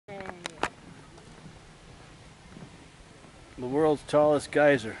The world's tallest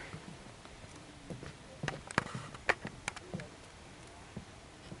geyser.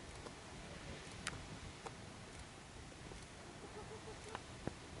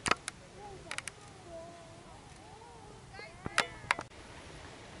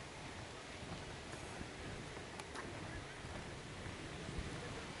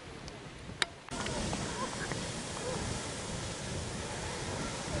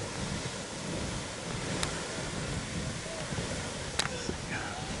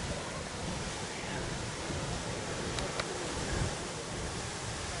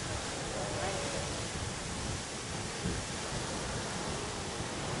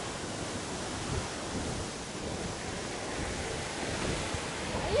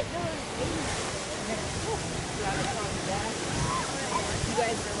 You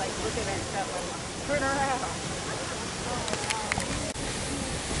guys are like looking at stuff like, turn around.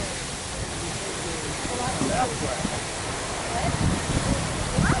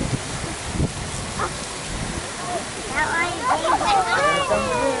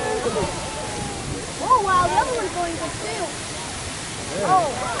 Oh wow, the other one's going good too. Oh.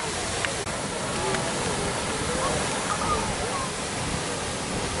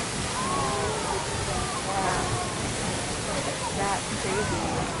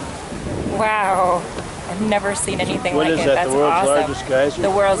 Wow, I've never seen anything like it. That's That's the world's awesome. largest geyser?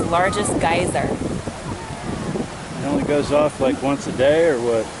 The world's largest geyser. It only goes off like once a day or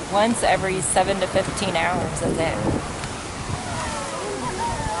what? Once every 7 to 15 hours, that's it.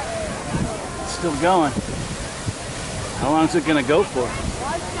 It's still going. How long is it going to go for? 9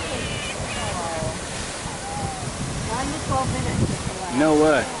 to 12 minutes. No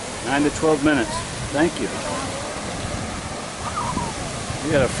way. 9 to 12 minutes. Thank you.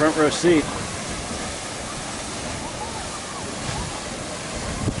 You got a front row seat.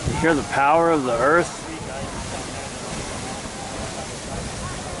 You hear the power of the earth?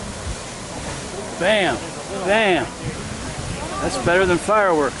 Bam! Bam! That's better than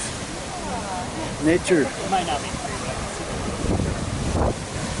fireworks. Nature.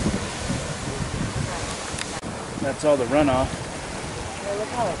 That's all the runoff. Look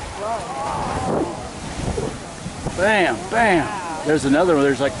how it's flowing. Bam! Bam! There's another one.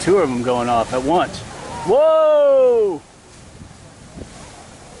 There's like 2 of them going off at once. Whoa!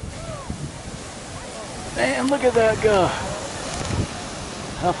 Man, look at that go.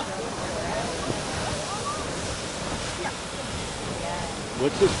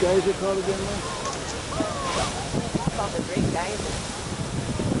 What's this geyser called again, man? It's called the Great Geyser.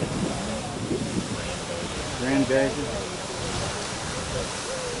 Grand Geyser.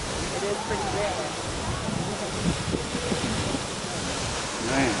 It is pretty rare.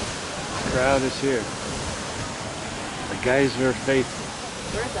 Man, the crowd is here. The Geyser faithful.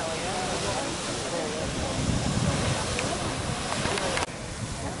 Where's that one?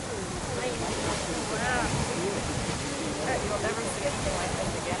 You'll never see anything like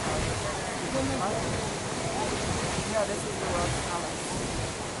this again. No, this is the world's tallest.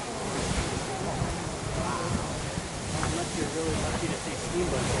 Unless you're really lucky to see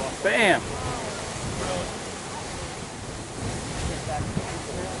steamboats go off. Bam!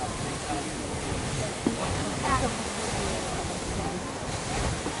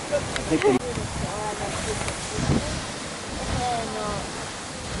 I think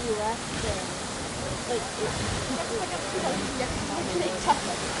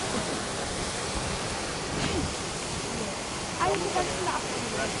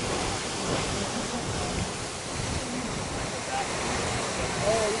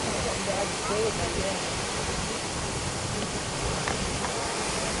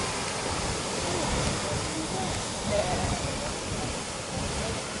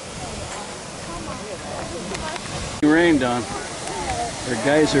they rained on, or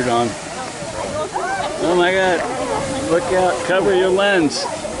geysered on. Oh my God, look out, cover your lens.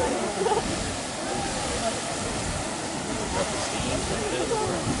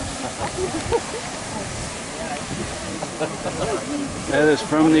 That is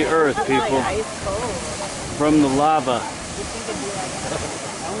from the earth, people. From the lava.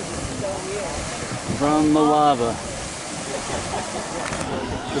 From the lava.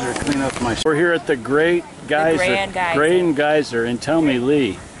 Better clean up my... We're here at the Great Geyser. Grand Geyser. Grand Geyser. And tell me,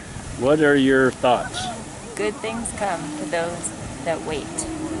 Lee, what are your thoughts? Good things come to those that wait.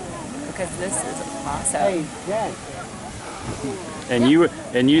 Because this is awesome. Hey, Dad.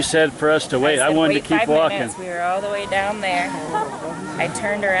 And you said for us to wait. I wanted to keep 5 walking. minutes. We were all the way down there. I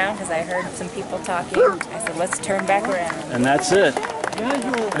turned around because I heard some people talking. I said, let's turn back around. And that's it.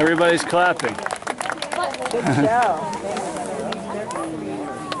 Everybody's clapping. Good show.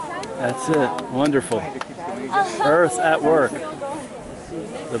 That's it. Wonderful. Earth at work.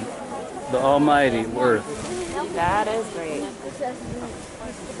 The almighty Earth. That is great.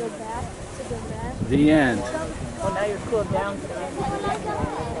 The end. Well, now you're cooled down today.